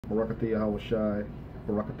Barakatah Yahweh Shai,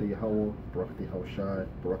 Barakatah Yahweh, Barakatah Yahweh Shai,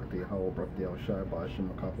 Barakatah Yahweh, Barakatah Yahweh Shai, Ba'ashim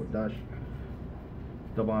Dash.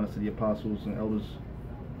 Double honors to the apostles and elders,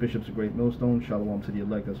 bishops of Great Millstone. Shalom to the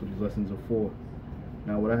elect. That's what these lessons are for.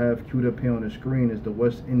 Now, what I have queued up here on the screen is the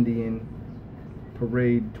West Indian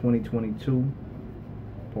Parade 2022,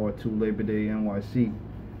 Part 2, Labor Day NYC.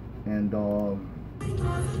 And you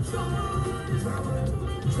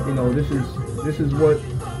know, this is what,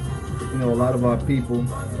 you know, a lot of our people,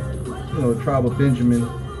 you know, the tribe of Benjamin,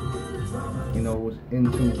 you know, was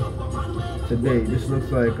into today. This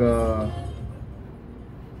looks like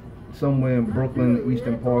somewhere in Brooklyn,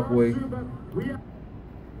 Eastern Parkway.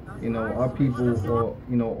 You know, our people are,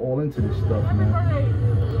 you know, all into this stuff, man.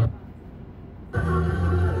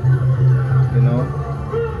 You know,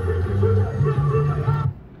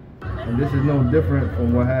 and this is no different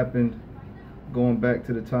from what happened going back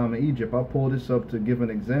to the time of Egypt. I pulled this up to give an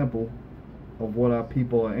example of what our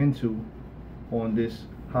people are into on this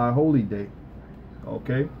high holy day,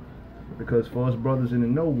 okay? Because for us brothers in the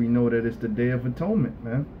know, we know that it's the Day of Atonement,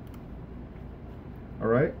 man. All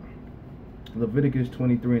right? Leviticus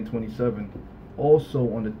 23 and 27.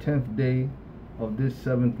 Also on the 10th day of this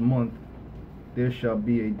 7th month, there shall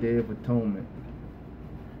be a day of atonement.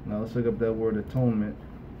 Now let's look up that word atonement.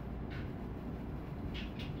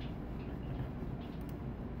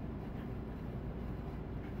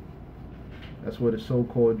 That's where the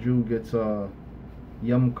so-called Jew gets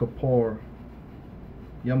Yom Kippur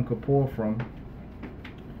from.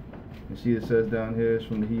 You see it says down here, it's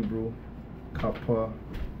from the Hebrew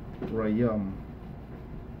Kaparayim.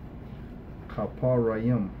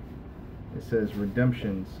 Kaparayim. It says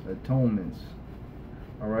redemptions, atonements.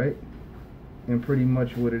 Alright? And pretty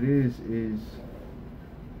much what it is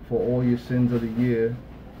for all your sins of the year,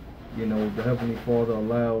 you know, the Heavenly Father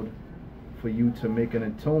allowed for you to make an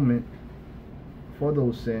atonement for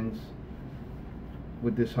those sins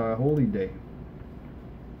with this high holy day.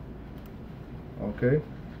 Okay?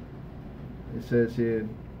 It says here,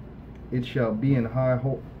 it shall be in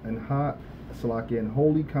holy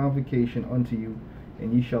convocation unto you,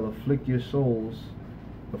 and ye shall afflict your souls.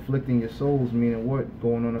 Afflicting your souls meaning what?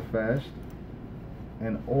 Going on a fast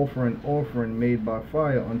and offer an offering made by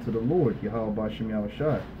fire unto the Lord, Yahweh Ba'ashim Yahweh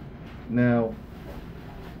Shai. Now,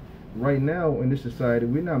 right now in this society,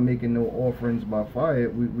 we're not making no offerings by fire.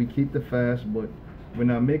 We keep the fast, but we're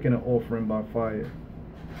not making an offering by fire.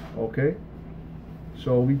 Okay?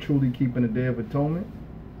 So are we truly keeping the Day of Atonement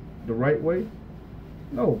the right way?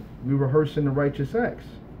 No, we're rehearsing the righteous acts.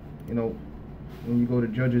 You know, when you go to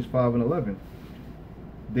Judges 5 and 11,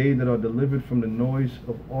 they that are delivered from the noise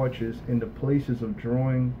of archers in the places of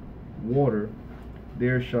drawing water,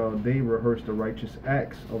 there shall they rehearse the righteous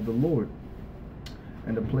acts of the Lord.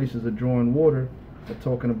 And the places of drawing water are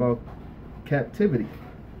talking about captivity.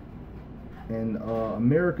 And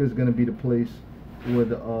America is going to be the place where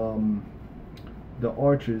the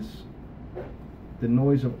archers, the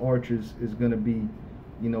noise of archers is going to be,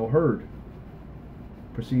 you know, heard.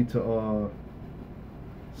 Proceed to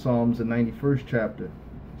Psalms, the 91st chapter,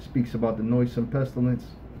 speaks about the noisome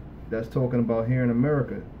pestilence. That's talking about here in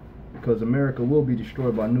America, because America will be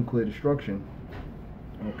destroyed by nuclear destruction.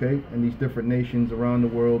 Okay, and these different nations around the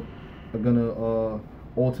world are gonna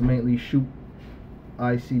ultimately shoot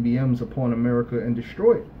ICBMs upon America and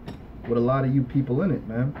destroy it, with a lot of you people in it,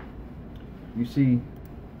 man. You see,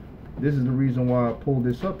 this is the reason why I pulled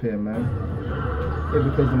this up here, man. Yeah,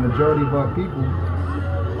 because the majority of our people,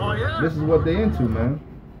 this is what they're into, man.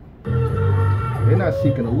 They're not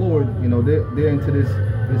seeking the Lord, you know. They're into this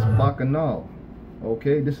bacchanal.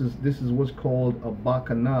 Okay, this is what's called a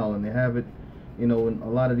bacchanal, and they have it, you know, in a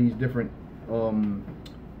lot of these different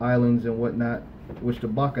islands and whatnot, which the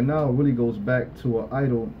bacchanal really goes back to an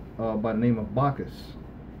idol by the name of Bacchus.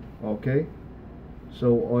 Okay,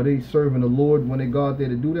 so are they serving the Lord when they go out there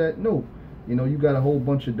to do that? No. You know, you got a whole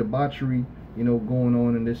bunch of debauchery, you know, going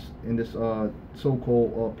on in this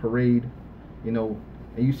so-called parade, you know,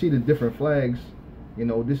 and you see the different flags. You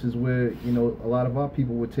know, this is where, you know, a lot of our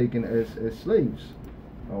people were taken as slaves.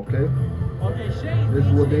 Okay, this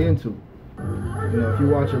is what they're into. You know, if you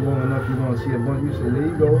watch it long enough, you're gonna see a bunch. You say, there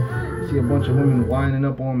you go. You see a bunch of women winding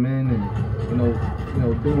up on men, and you know,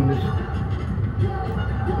 doing this,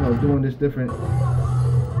 doing this different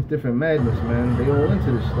madness, man. They all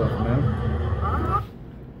into this stuff, man.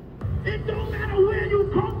 It don't matter where you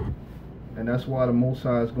come. And that's why the Most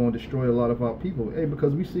High is going to destroy a lot of our people. Hey,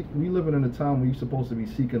 because we living in a time where you're supposed to be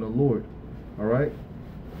seeking the Lord. All right,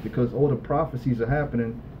 because all the prophecies are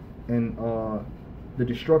happening, and the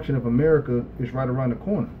destruction of America is right around the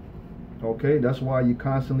corner. Okay, that's why you're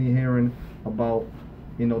constantly hearing about,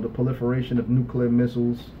 you know, the proliferation of nuclear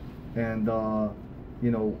missiles, and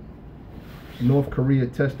you know, North Korea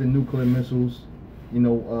testing nuclear missiles, you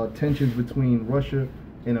know, tensions between Russia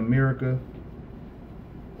and America.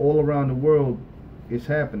 All around the world is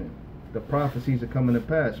happening. The prophecies are coming to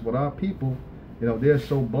pass. But our people, you know, they're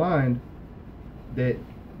so blind that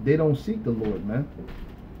they don't seek the Lord, man.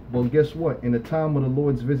 Well, guess what? In the time of the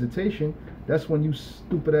Lord's visitation, that's when you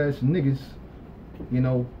stupid ass niggas, you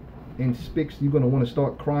know, in spics, you're gonna want to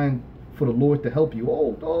start crying for the Lord to help you.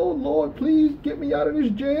 Oh Lord, please get me out of this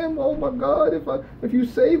jam. Oh my God, if you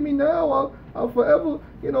save me now, I'll forever,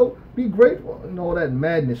 you know, be grateful and all that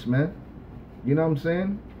madness, man. You know what I'm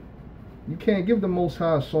saying? You can't give the Most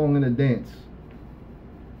High a song and a dance.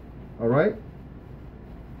 All right?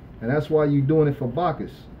 And that's why you're doing it for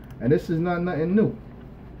Bacchus. And this is not nothing new.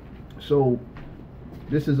 So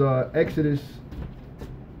this is Exodus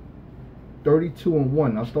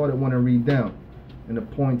 32:1. I started want to read down, and the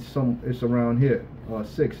point it's around here.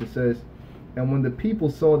 6. It says, and when the people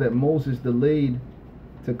saw that Moses delayed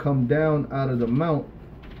to come down out of the mount,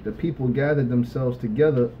 the people gathered themselves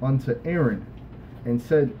together unto Aaron, and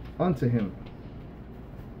said unto him,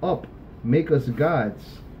 up, make us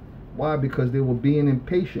gods. Why? Because they were being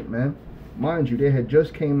impatient, man. Mind you, they had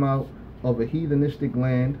just came out of a heathenistic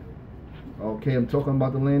land. Okay, I'm talking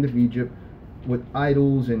about the land of Egypt, with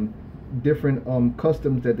idols and different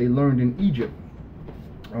customs that they learned in Egypt.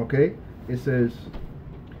 Okay, it says,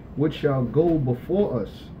 which shall go before us?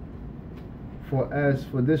 For as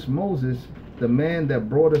for this Moses, the man that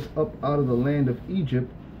brought us up out of the land of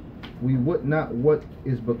Egypt, we would not what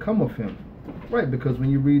is become of him. Right, because when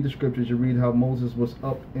you read the scriptures, you read how Moses was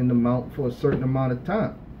up in the mount for a certain amount of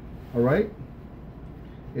time. All right,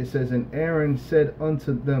 it says, and Aaron said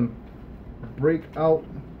unto them, break off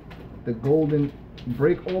the golden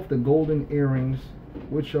earrings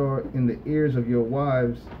which are in the ears of your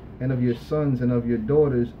wives and of your sons and of your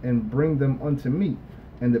daughters, and bring them unto me.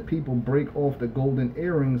 And the people brake off the golden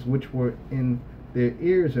earrings which were in their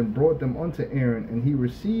ears, and brought them unto Aaron, and he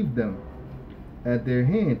received them at their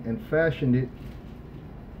hand, and fashioned it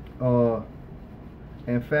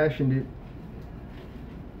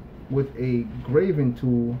with a graving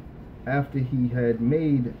tool, after he had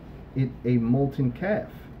made it a molten calf.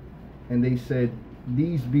 And they said,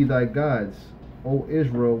 these be thy gods, O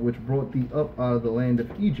Israel, which brought thee up out of the land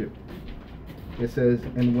of Egypt. It says,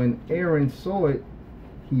 and when Aaron saw it,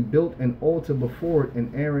 he built an altar before it,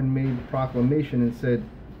 and Aaron made proclamation and said,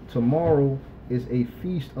 tomorrow is a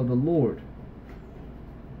feast of the Lord.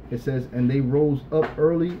 It says, and they rose up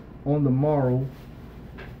early on the morrow,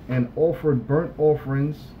 and offered burnt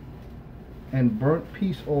offerings and burnt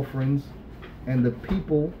peace offerings, and the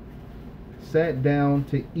people sat down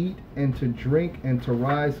to eat and to drink and to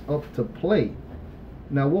rise up to play.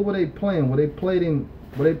 Now, what were they playing? Were they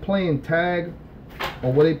playing tag,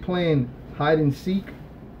 or were they playing hide and seek?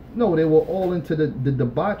 No, they were all into the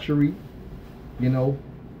debauchery, you know,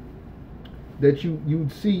 that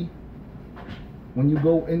you'd see when you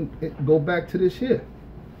go back to this here.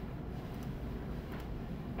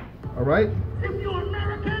 All right,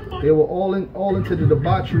 they were all into the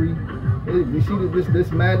debauchery. You see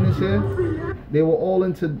this madness here? They were all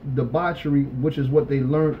into debauchery, which is what they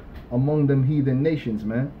learned among them heathen nations,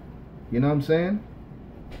 man. You know what I'm saying?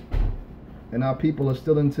 And our people are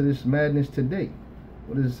still into this madness today.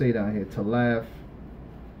 What does it say down here? To laugh.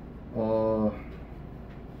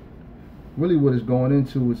 Really what it's going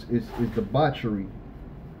into is debauchery.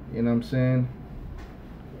 You know what I'm saying?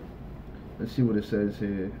 Let's see what it says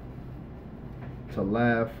here. To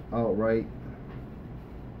laugh outright.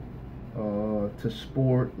 To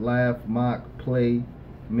sport, laugh, mock, play,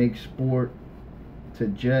 make sport, to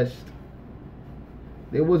jest.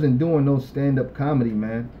 They wasn't doing no stand-up comedy,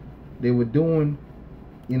 man. They were doing,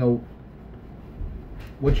 you know,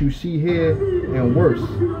 what you see here and worse.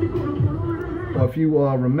 Or if you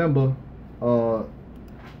remember what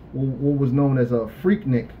was known as a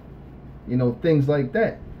freaknik, you know, things like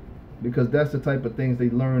that, because that's the type of things they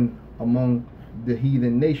learned among the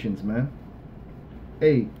heathen nations, man.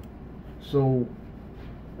 Hey, so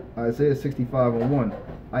Isaiah 65:1,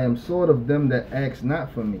 I am sought of them that asked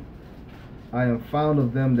not for me. I am found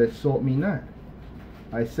of them that sought me not.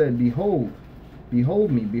 I said, behold,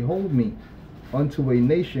 behold me, unto a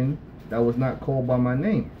nation that was not called by my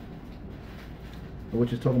name.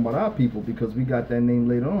 Which is talking about our people, because we got that name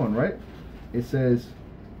later on, right? It says,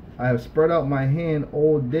 I have spread out my hand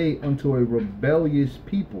all day unto a rebellious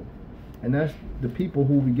people. And that's the people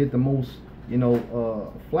who we get the most, you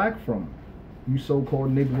know, flack from. You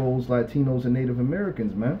so-called Negroes, Latinos, and Native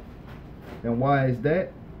Americans, man. And why is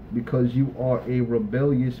that? Because you are a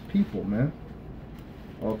rebellious people, man.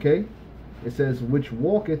 Okay? It says, which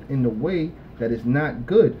walketh in the way that is not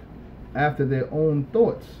good, after their own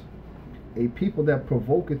thoughts. A people that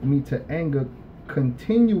provoketh me to anger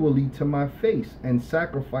continually to my face, and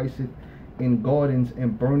sacrificeth in gardens,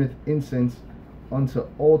 and burneth incense unto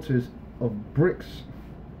altars of bricks.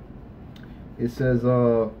 It says,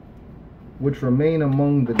 which remain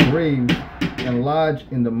among the graves, and lodge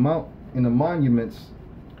in the monuments,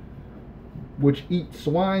 which eat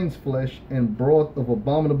swine's flesh, and broth of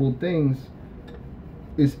abominable things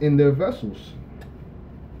is in their vessels.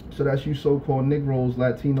 So that's you so-called Negroes,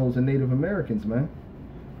 Latinos, and Native Americans, man.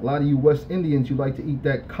 A lot of you West Indians, you like to eat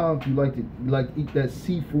that conch, you like to eat that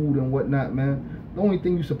seafood and whatnot, man. The only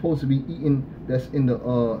thing you're supposed to be eating that's in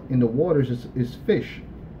the waters is fish.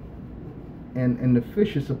 And the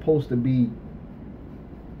fish is supposed to be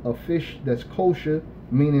a fish that's kosher,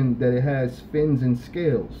 meaning that it has fins and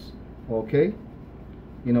scales. Okay?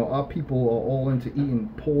 You know, our people are all into eating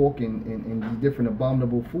pork and these different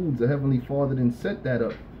abominable foods. The Heavenly Father didn't set that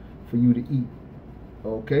up for you to eat.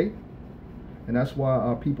 Okay? And that's why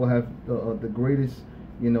our people have the greatest,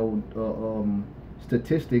 you know,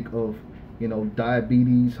 statistic of, you know,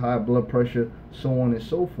 diabetes, high blood pressure, so on and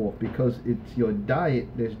so forth, because it's your diet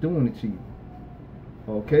that's doing it to you.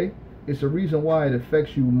 Okay? It's a reason why it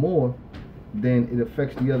affects you more than it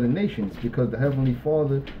affects the other nations, because the Heavenly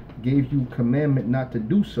Father gave you commandment not to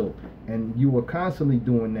do so, and you are constantly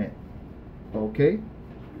doing that. Okay?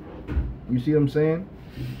 You see what I'm saying?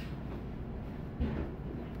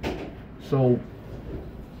 So,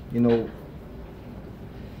 you know,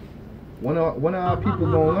 when are our people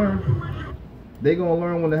gonna learn? They gonna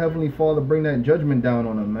learn when the Heavenly Father bring that judgment down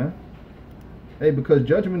on them, man. Hey, because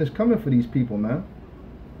judgment is coming for these people, man.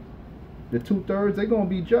 The 2/3, they gonna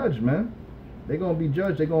be judged, man. They gonna be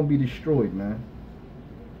judged. They gonna be destroyed, man.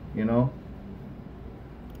 You know.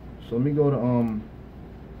 So let me go to let me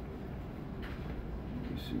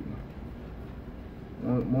see.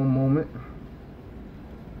 One moment.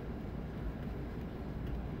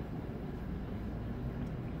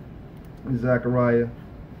 Zechariah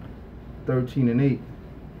 13:8.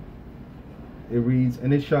 It reads,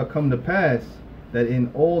 and it shall come to pass that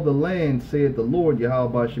in all the land, saith the Lord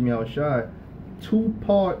Yahweh Ba'ashem Yahushai, 2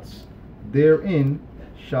 parts therein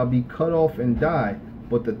shall be cut off and die,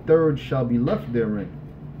 but the 3rd shall be left therein.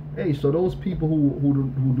 Hey, so those people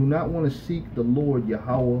who do not want to seek the Lord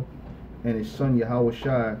Yahweh and his son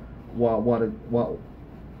Yahushai while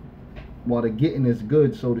the getting is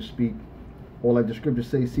good, so to speak, or like the scriptures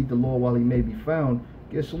say, seek the Lord while he may be found.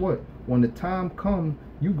 Guess what? When the time comes,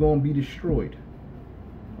 you gonna be destroyed.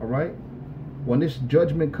 Alright? When this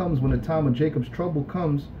judgment comes, when the time of Jacob's trouble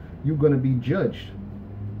comes, you're gonna be judged.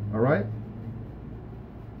 Alright?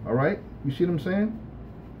 Alright? You see what I'm saying?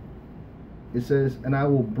 It says, and I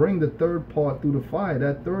will bring the 3rd part through the fire.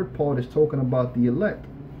 That 3rd part is talking about the elect,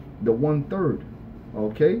 the 1/3.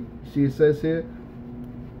 Okay? See, it says here,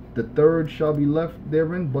 the 3rd shall be left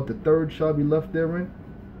therein, but the 3rd shall be left therein.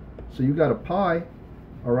 So you got a pie,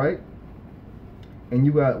 all right? And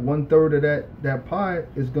you got 1/3 of that pie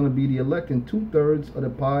is going to be the elect, and 2/3 of the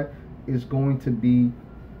pie is going to be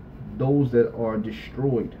those that are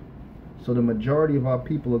destroyed. So the majority of our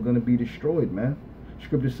people are going to be destroyed, man.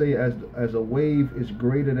 Scriptures say as a wave is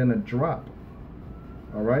greater than a drop.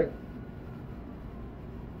 All right?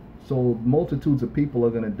 So multitudes of people are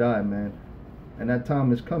going to die, man. And that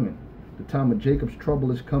time is coming. The time of Jacob's trouble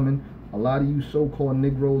is coming. A lot of you so-called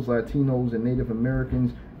Negroes, Latinos, and Native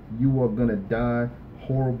Americans, you are going to die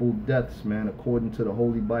horrible deaths, man, according to the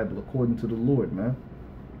Holy Bible, according to the Lord, man.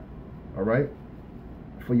 All right?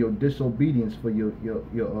 For your disobedience, for your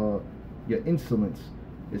insolence.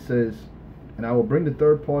 It says, and I will bring the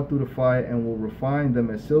 3rd part through the fire and will refine them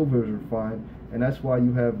as silver is refined. And that's why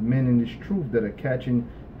you have men in this truth that are catching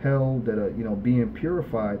hell, that are, you know, being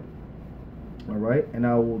purified. All right? And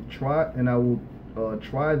I will try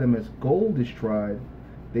them as gold is tried.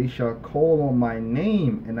 They shall call on my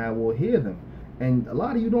name and I will hear them. And a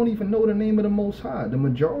lot of you don't even know the name of the Most High. The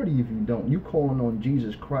majority of you don't. You calling on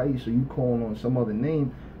Jesus Christ, or you calling on some other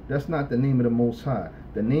name. That's not the name of the Most High.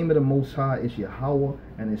 The name of the Most High is Yahweh,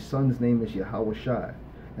 and his son's name is Yahushai.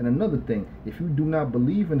 And another thing, if you do not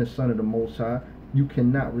believe in the Son of the Most High, you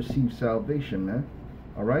cannot receive salvation, man.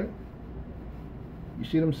 All right? You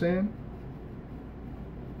see what I'm saying?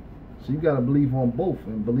 So you got to believe on both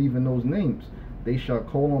and believe in those names. They shall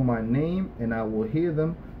call on my name and I will hear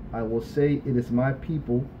them. I will say it is my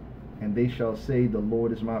people, and they shall say the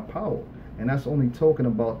Lord is my power. And that's only talking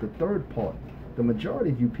about the 3rd part. The majority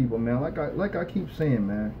of you people, man, like I keep saying,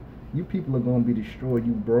 man, you people are going to be destroyed.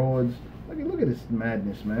 You broads. Look at this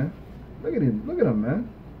madness, man. Look at them, man.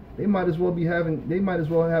 They might as well be having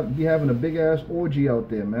be having a big ass orgy out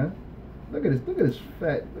there, man. Look at this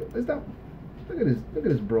fat. Look at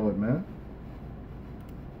this broad, man.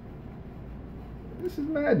 This is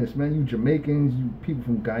madness, man. You Jamaicans, you people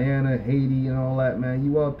from Guyana, Haiti, and all that, man.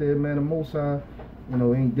 You out there, man. The Most High,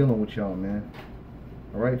 ain't dealing with y'all, man.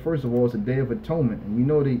 All right. First of all, it's a day of atonement,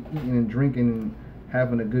 and they eating and drinking and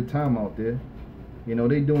having a good time out there.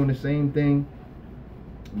 They doing the same thing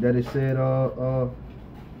that it said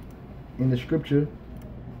in the scripture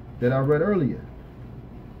that I read earlier.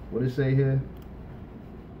 What did it say here?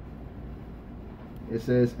 It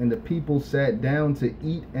says, and the people sat down to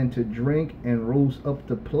eat and to drink and rose up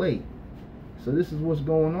to play. So this is what's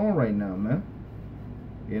going on right now, man.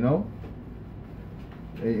 And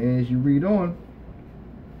as you read on,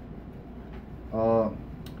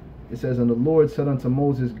 it says, and the Lord said unto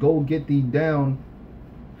Moses, go get thee down,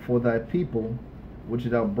 for thy people, which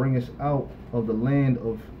thou bringest out of the land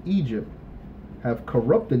of Egypt, have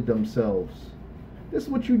corrupted themselves. This is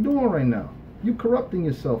what you're doing right now. You corrupting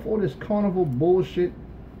yourself. All this carnival bullshit,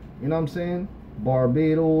 you know what I'm saying?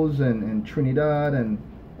 Barbados and Trinidad and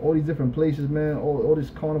all these different places, man. All this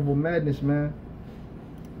carnival madness, man.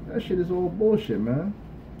 That shit is all bullshit, man.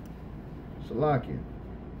 Salakia.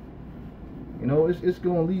 It's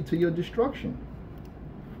going to lead to your destruction.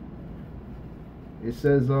 It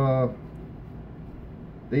says,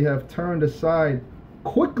 they have turned aside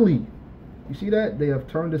quickly. You see that? They have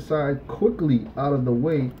turned aside quickly out of the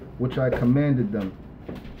way which I commanded them.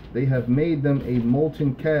 They have made them a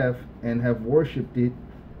molten calf, and have worshipped it,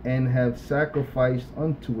 and have sacrificed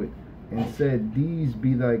unto it, and said, these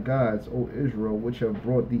be thy gods, O Israel, which have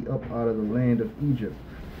brought thee up out of the land of Egypt.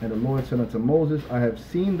 And the Lord said unto Moses, I have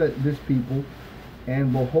seen that this people,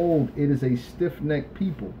 and behold, it is a stiff-necked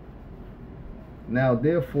people. Now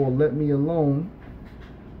therefore let me alone,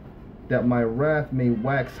 that my wrath may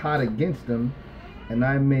wax hot against them, and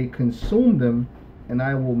I may consume them, and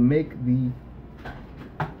I will make thee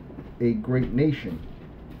a great nation.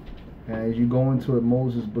 And as you go into it,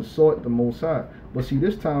 Moses besought the Most High. But see,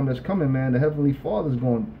 this time that's coming, man, the Heavenly Father is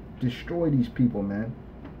going to destroy these people, man.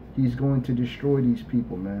 He's going to destroy these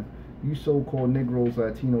people, man. You so-called Negroes,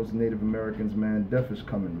 Latinos, and Native Americans, man, death is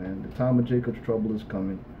coming, man. The time of Jacob's trouble is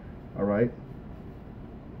coming, all right?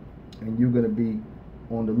 And you're going to be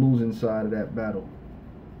on the losing side of that battle.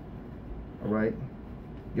 Alright?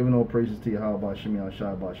 Giving all praises to Yahweh, Shem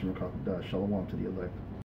Yahshua, Shem Kakabdah, Shalom to the elect.